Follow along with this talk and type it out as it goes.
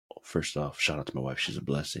first off, shout out to my wife. She's a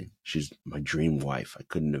blessing. She's my dream wife. I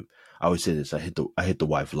always say this. I hit the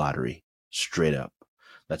wife lottery straight up.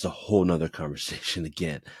 That's a whole nother conversation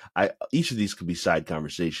again. Each of these could be side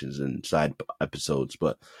conversations and side episodes,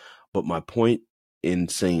 but my point in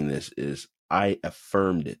saying this is I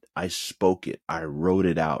affirmed it. I spoke it. I wrote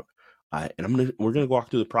it out. We're gonna walk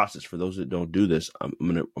through the process. For those that don't do this, I'm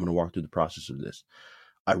gonna walk through the process of this.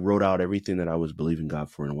 I wrote out everything that I was believing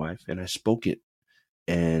God for in life, and I spoke it,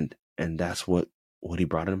 and that's what He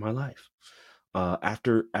brought into my life.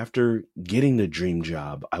 After getting the dream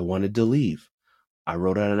job, I wanted to leave. I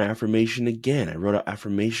wrote out an affirmation again. I wrote out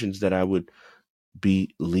affirmations that I would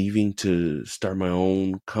be leaving to start my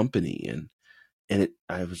own company, and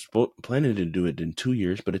I was planning to do it in 2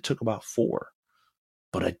 years, but it took about 4.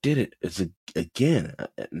 But I did it. It's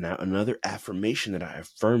now another affirmation that I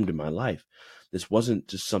affirmed in my life. This wasn't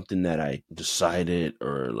just something that I decided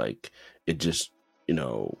or like it just,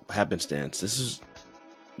 happenstance. This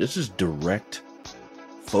is direct,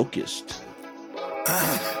 focused.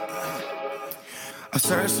 I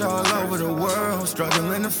searched all over the world,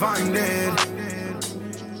 struggling to find it.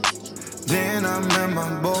 Then I met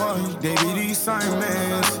my boy,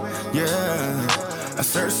 data-sheets-userformat. Yeah, I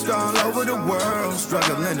searched all over the world,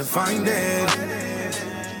 struggling to find it.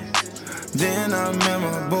 Then I met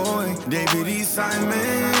my boy,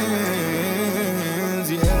 data-sheets-userformat.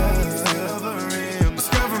 Yeah,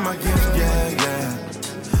 discover my gift, yeah.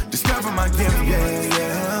 Discover my gift,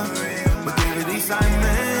 yeah. But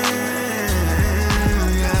data-sheets-userformat.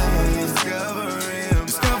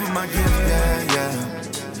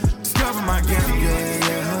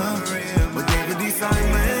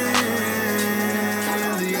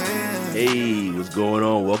 Hey, what's going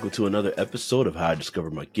on? Welcome to another episode of How I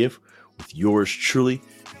Discovered My Gift with yours truly,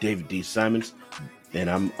 David D. Simons. And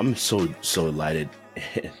I'm so delighted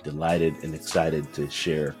and excited to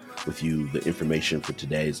share with you the information for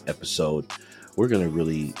today's episode. We're going to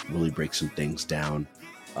really break some things down.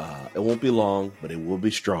 It won't be long, but it will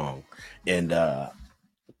be strong. And I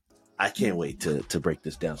can't wait to break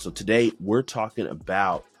this down. So today we're talking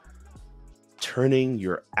about turning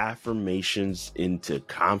your affirmations into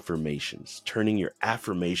confirmations. Turning your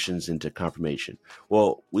affirmations into confirmation.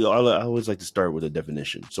 Well, I always like to start with a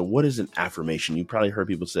definition. So what is an affirmation? You probably heard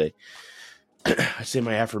people say, I say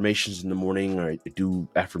my affirmations in the morning, or I do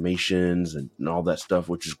affirmations and all that stuff,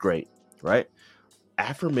 which is great, right?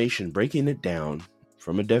 Affirmation, breaking it down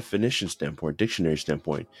from a definition standpoint, dictionary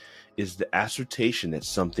standpoint, is the assertion that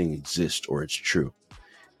something exists or it's true.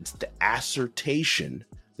 It's the assertion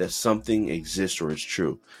that something exists or is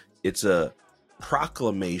true. It's a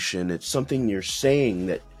proclamation. It's something you're saying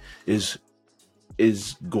that is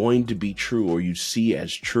going to be true or you see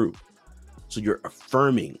as true. So you're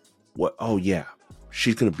affirming oh yeah,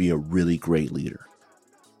 she's going to be a really great leader.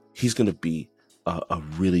 He's going to be a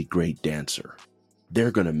really great dancer. They're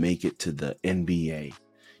going to make it to the NBA.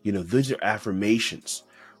 These are affirmations,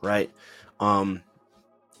 right? Some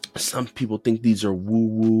people think these are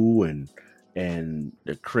woo-woo and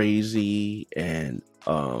they're crazy and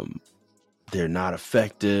they're not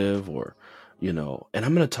effective and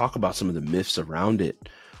I'm going to talk about some of the myths around it,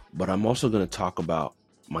 but I'm also going to talk about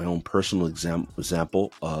my own personal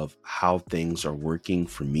example of how things are working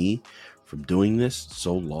for me from doing this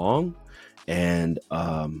so long and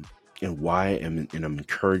why I'm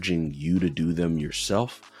encouraging you to do them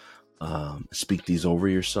yourself. Speak these over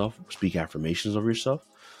yourself, speak affirmations over yourself.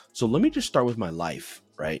 So let me just start with my life,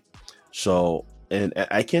 right? So, and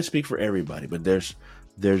I can't speak for everybody, but there's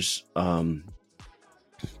the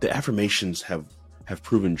affirmations have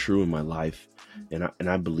proven true in my life. And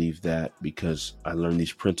I believe that because I learned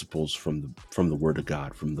these principles from the Word of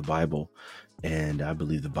God, from the Bible. And I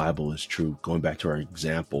believe the Bible is true. Going back to our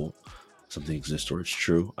example, something exists or it's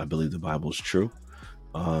true. I believe the Bible is true.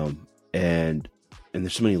 And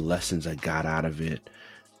there's so many lessons I got out of it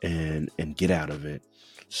and get out of it.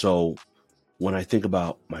 So when I think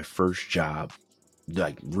about my first job,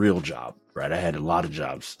 like real job, right? I had a lot of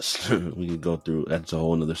jobs. We can go through, that's a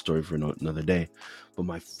whole nother story for another day. But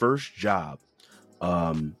my first job,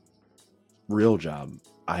 real job,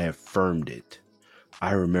 I affirmed it.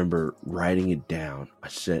 I remember writing it down. I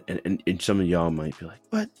said, and some of y'all might be like,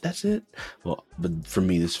 what? That's it? Well, but for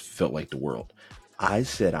me, this felt like the world. I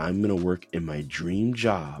said, I'm going to work in my dream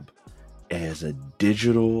job as a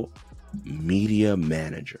digital media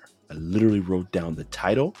manager. I literally wrote down the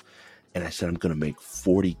title and I said, I'm going to make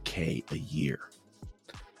 $40K a year.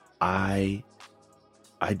 I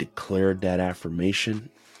declared that affirmation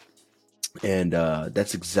and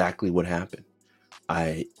that's exactly what happened.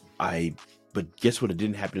 But guess what? It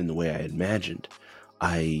didn't happen in the way I imagined.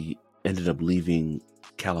 I ended up leaving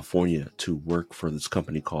California to work for this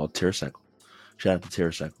company called TerraCycle. Shout out to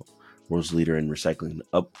TerraCycle, world's leader in recycling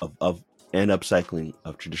and upcycling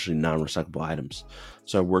of traditionally non-recyclable items.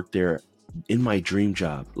 So I worked there in my dream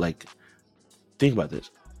job. Like, think about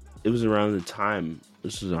this. It was around the time,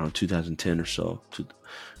 this was around 2010 or so, to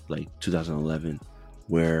like 2011,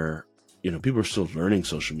 where, people are still learning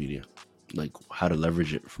social media, like how to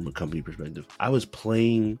leverage it from a company perspective. I was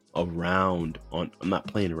playing around I'm not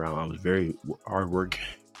playing around. I was very hard working.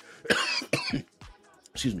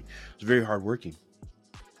 Excuse me. I was very hard working.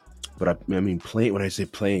 But I mean, playing, when I say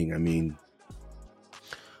playing, I mean,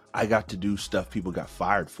 I got to do stuff people got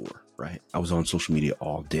fired for, right? I was on social media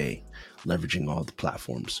all day, leveraging all the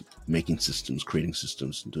platforms, making systems, creating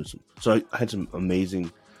systems, and doing some. So I had some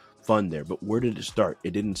amazing fun there. But where did it start?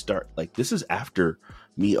 It didn't start like this. Is after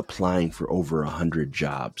me applying for over 100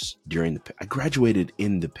 jobs during I graduated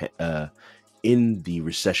in the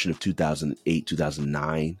recession of 2008,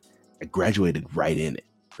 2009. I graduated right in it,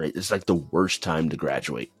 right? It's like the worst time to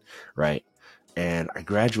graduate, right? And I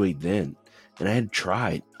graduate then. And I had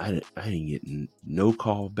tried. I didn't get no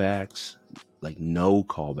callbacks, like no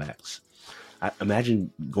callbacks. I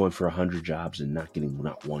imagine going for 100 jobs and not getting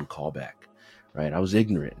not one callback, right? I was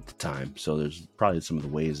ignorant at the time, so there's probably some of the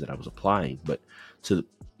ways that I was applying. But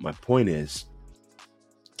my point is,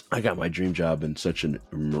 I got my dream job in such a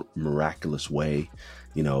miraculous way.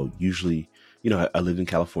 Usually, I lived in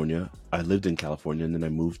California. And then I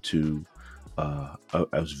moved to. I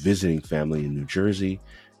was visiting family in New Jersey.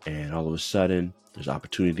 And all of a sudden, there's an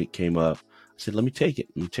opportunity that came up. I said, let me take it.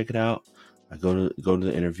 Let me check it out. I go to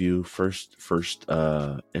the interview. First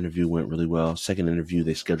interview went really well. Second interview,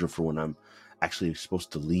 they scheduled for when I'm actually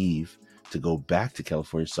supposed to leave to go back to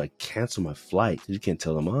California. So I cancel my flight. You can't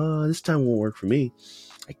tell them, this time won't work for me.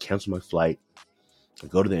 I cancel my flight. I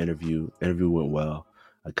go to the interview. Interview went well.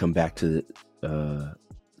 I come back to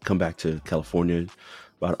California.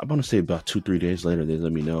 I want to say about 2-3 days later, they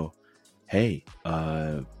let me know, hey,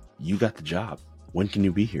 you got the job. When can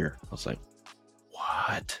you be here? I was like,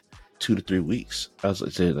 what? 2 to 3 weeks. I was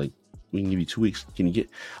like, we can give you 2 weeks. Can you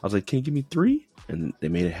give me 3? And they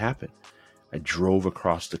made it happen. I drove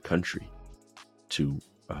across the country to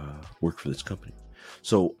work for this company.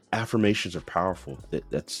 So affirmations are powerful.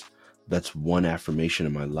 That's one affirmation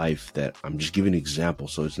in my life that I'm just giving an example.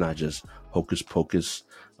 So it's not just hocus pocus,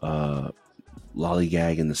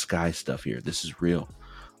 lollygag in the sky stuff here. This is real.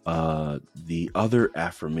 The other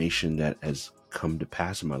affirmation that has come to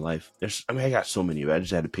pass in my life, I got so many, but I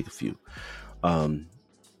just had to pick a few.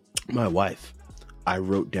 My wife, I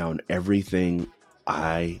wrote down everything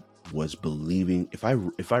I was believing. If I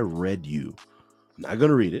read you, I'm not going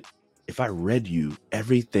to read it. If I read you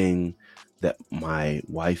everything that my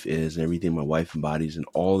wife is and everything my wife embodies and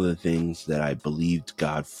all the things that I believed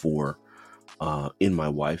God for, in my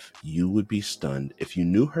wife, you would be stunned. If you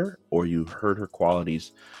knew her or you heard her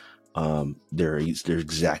qualities, they're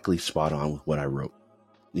exactly spot on with what I wrote.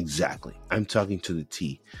 Exactly. I'm talking to the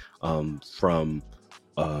T,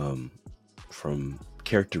 from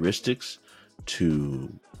characteristics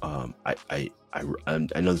to, I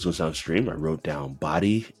know this is gonna sound extreme. I wrote down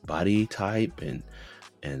body type and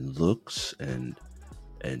looks and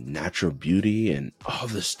natural beauty and all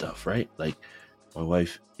this stuff, right? Like, my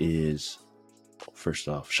wife is, first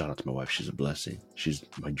off, shout out to my wife. She's a blessing. She's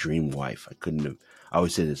my dream wife. I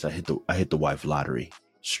always say this. I hit the wife lottery,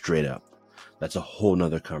 straight up. That's a whole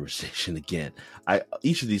nother conversation. Again,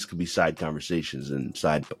 each of these could be side conversations and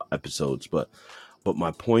side episodes, but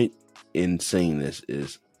my point in saying this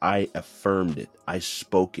is I affirmed it. I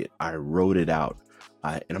spoke it. I wrote it out.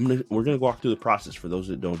 We're gonna walk through the process. For those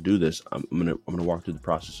that don't do this, I'm gonna walk through the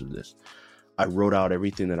process of this. I wrote out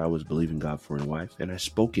everything that I was believing God for in wife, and I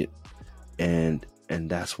spoke it. And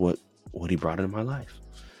that's what he brought into my life.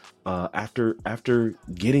 After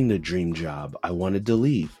getting the dream job, I wanted to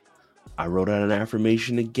leave. I wrote out an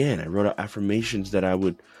affirmation again. I wrote out affirmations that I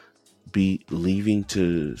would be leaving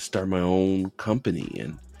to start my own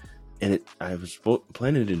company, I was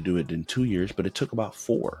planning to do it in 2 years, but it took about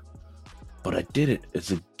 4. But I did it.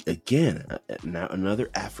 It's now another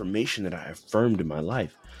affirmation that I affirmed in my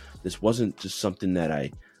life. This wasn't just something that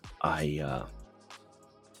I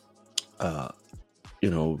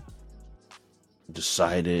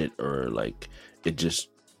decided, or like it just,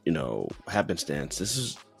 happenstance.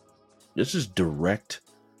 This is direct,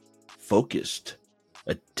 focused,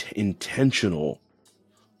 intentional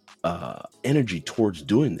energy towards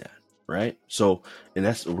doing that, right? So, and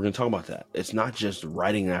we're gonna talk about that. It's not just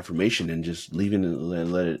writing an affirmation and just leaving it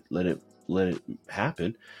and let it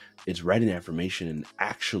happen. It's writing an affirmation and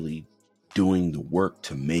actually doing the work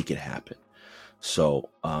to make it happen. So,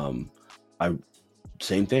 I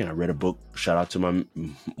same thing. I read a book. Shout out to one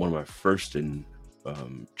of my first and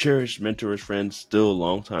cherished mentors, friends, still a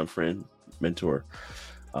longtime friend, mentor,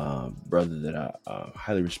 brother that I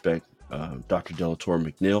highly respect, Dr. Delator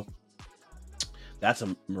McNeil. That's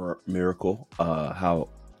a miracle, how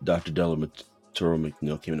Dr. Delator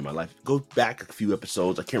McNeil came into my life. Go back a few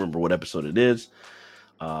episodes. I can't remember what episode it is,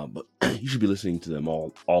 but you should be listening to them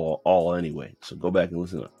all anyway. So go back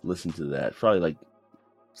and listen to that. Probably like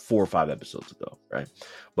 4 or 5 episodes ago, right?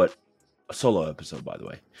 But a solo episode, by the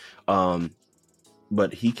way.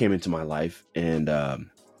 But he came into my life, and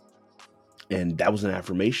that was an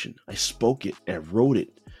affirmation. I spoke it and I wrote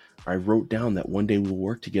it. I wrote down that one day we'll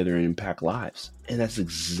work together and impact lives, and that's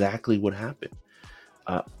exactly what happened.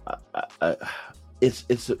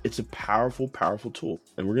 It's a powerful tool,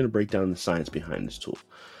 and we're going to break down the science behind this tool.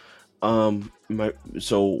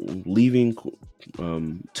 Leaving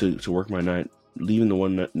to work my leaving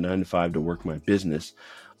the 9 to 5 to work my business,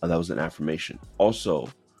 that was an affirmation. Also,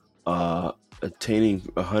 attaining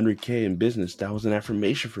 100K in business, that was an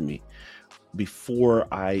affirmation for me before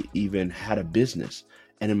I even had a business.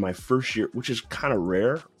 And in my first year, which is kind of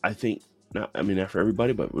rare, I think, not for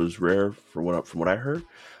everybody, but it was rare from what I heard.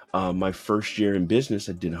 My first year in business,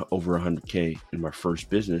 I did over 100K in my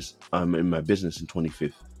first business, in my business in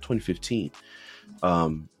 2015.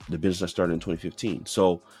 The business I started in 2015.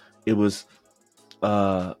 So it was,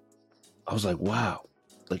 I was like, wow,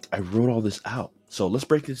 like I wrote all this out. So let's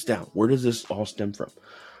break this down. Where does this all stem from?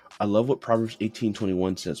 I love what Proverbs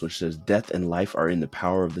 18:21 says, which says, death and life are in the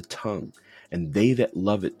power of the tongue, and they that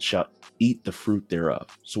love it shall eat the fruit thereof.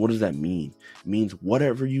 So what does that mean? It means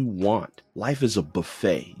whatever you want. Life is a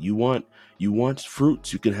buffet. You want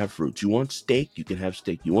fruits, you can have fruits. You want steak, you can have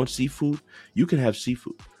steak. You want seafood, you can have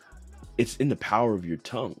seafood. It's in the power of your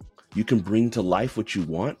tongue. You can bring to life what you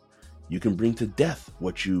want. You can bring to death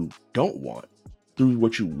what you don't want through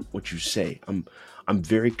what you say. I'm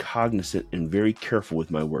very cognizant and very careful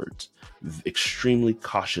with my words, extremely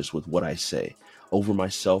cautious with what I say over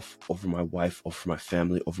myself, over my wife, over my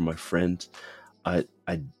family, over my friends.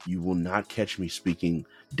 You will not catch me speaking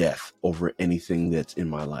death over anything that's in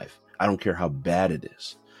my life. I don't care how bad it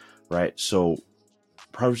is, right? So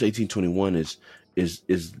Proverbs 18:21 is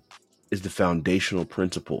the foundational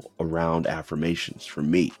principle around affirmations for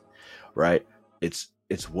me, right? It's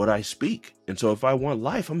what I speak. And so if I want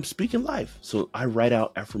life, I'm speaking life. So I write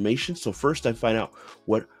out affirmations. So first I find out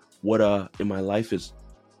what in my life is,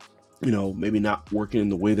 maybe not working in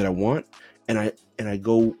the way that I want. And I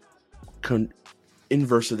go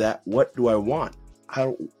inverse of that. What do I want?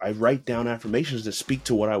 I write down affirmations that speak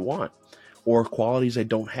to what I want, or qualities I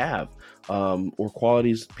don't have, or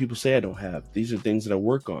qualities people say I don't have. These are things that I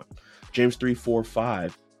work on. James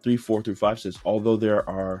 3:4-5 says, although there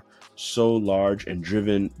are so large and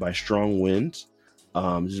driven by strong winds,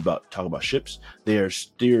 this is talk about ships, they are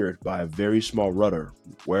steered by a very small rudder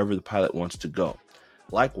wherever the pilot wants to go.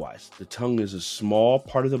 Likewise, the tongue is a small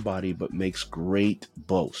part of the body, but makes great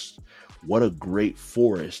boast. What a great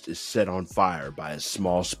forest is set on fire by a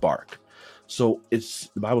small spark. So it's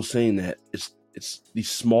the Bible saying that it's these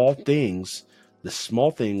small things, the small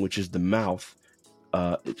thing, which is the mouth,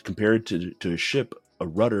 it's compared to a ship. A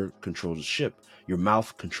rudder controls a ship. Your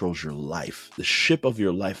mouth controls your life. The ship of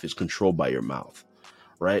your life is controlled by your mouth,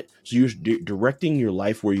 right? So you're directing your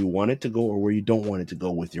life where you want it to go or where you don't want it to go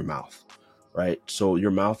with your mouth, right? So your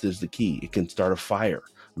mouth is the key. It can start a fire,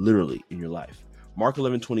 literally, in your life. Mark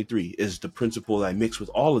 11:23 is the principle that I mix with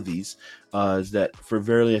all of these, is that, for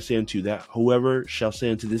verily I say unto you, that whoever shall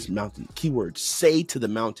say unto this mountain, keyword, say to the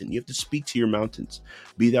mountain. You have to speak to your mountains.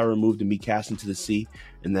 Be thou removed and be cast into the sea,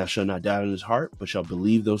 and thou shalt not doubt in his heart, but shall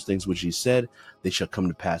believe those things which he said, they shall come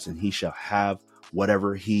to pass, and he shall have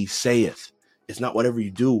whatever he saith. It's not whatever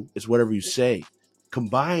you do, it's whatever you say.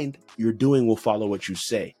 Combined, your doing will follow what you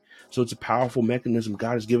say. So it's a powerful mechanism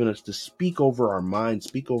God has given us to speak over our minds,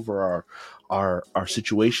 speak over our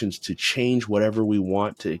situations, to change whatever we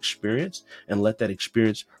want to experience and let that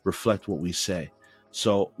experience reflect what we say.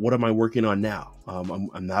 So what am I working on now?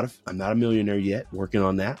 I'm not a millionaire yet. Working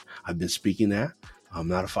on that. I've been speaking that. I'm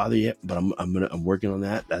not a father yet, but I'm working on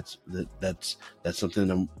that. That's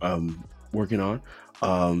something I'm working on.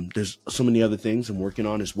 There's so many other things I'm working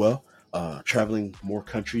on as well. Traveling more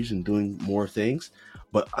countries and doing more things.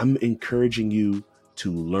 But I'm encouraging you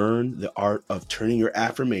to learn the art of turning your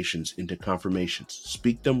affirmations into confirmations.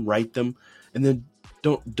 Speak them, write them, and then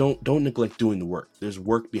don't neglect doing the work. There's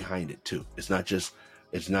work behind it too. It's not just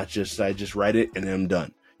I just write it and then I'm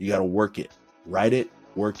done. You got to work it. Write it,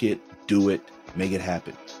 work it, do it, make it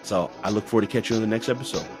happen. So I look forward to catching you on the next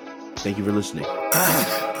episode. Thank you for listening.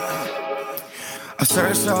 I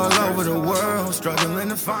searched all over the world, struggling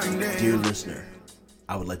to find it. Dear listener,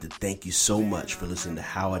 I would like to thank you so much for listening to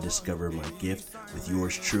How I Discovered My Gift with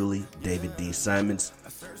yours truly, David D. Simons.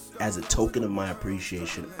 As a token of my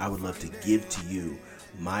appreciation, I would love to give to you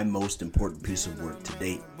my most important piece of work to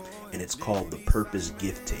date, and it's called the Purpose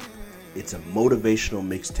Gift Tape. It's a motivational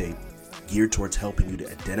mixtape geared towards helping you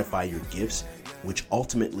to identify your gifts, which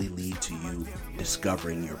ultimately lead to you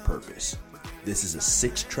discovering your purpose. This is a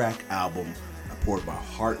 6-track album I poured my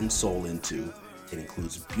heart and soul into. It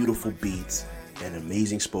includes beautiful beats and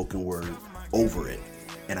amazing spoken word over it,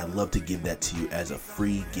 and I'd love to give that to you as a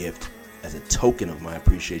free gift, as a token of my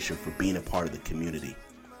appreciation for being a part of the community.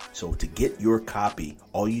 So to get your copy,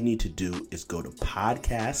 all you need to do is go to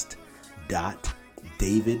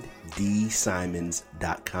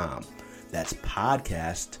podcast.daviddsimons.com. That's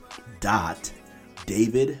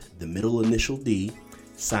podcast.david, the middle initial D,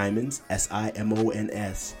 Simons,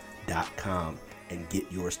 SIMONS.com, and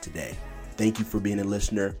get yours today. Thank you for being a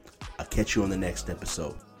listener. I'll catch you on the next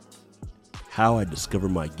episode. How I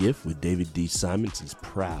Discovered My Gift with David D. Simons is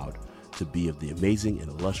proud to be of the amazing and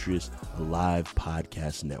illustrious Alive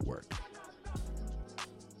Podcast Network.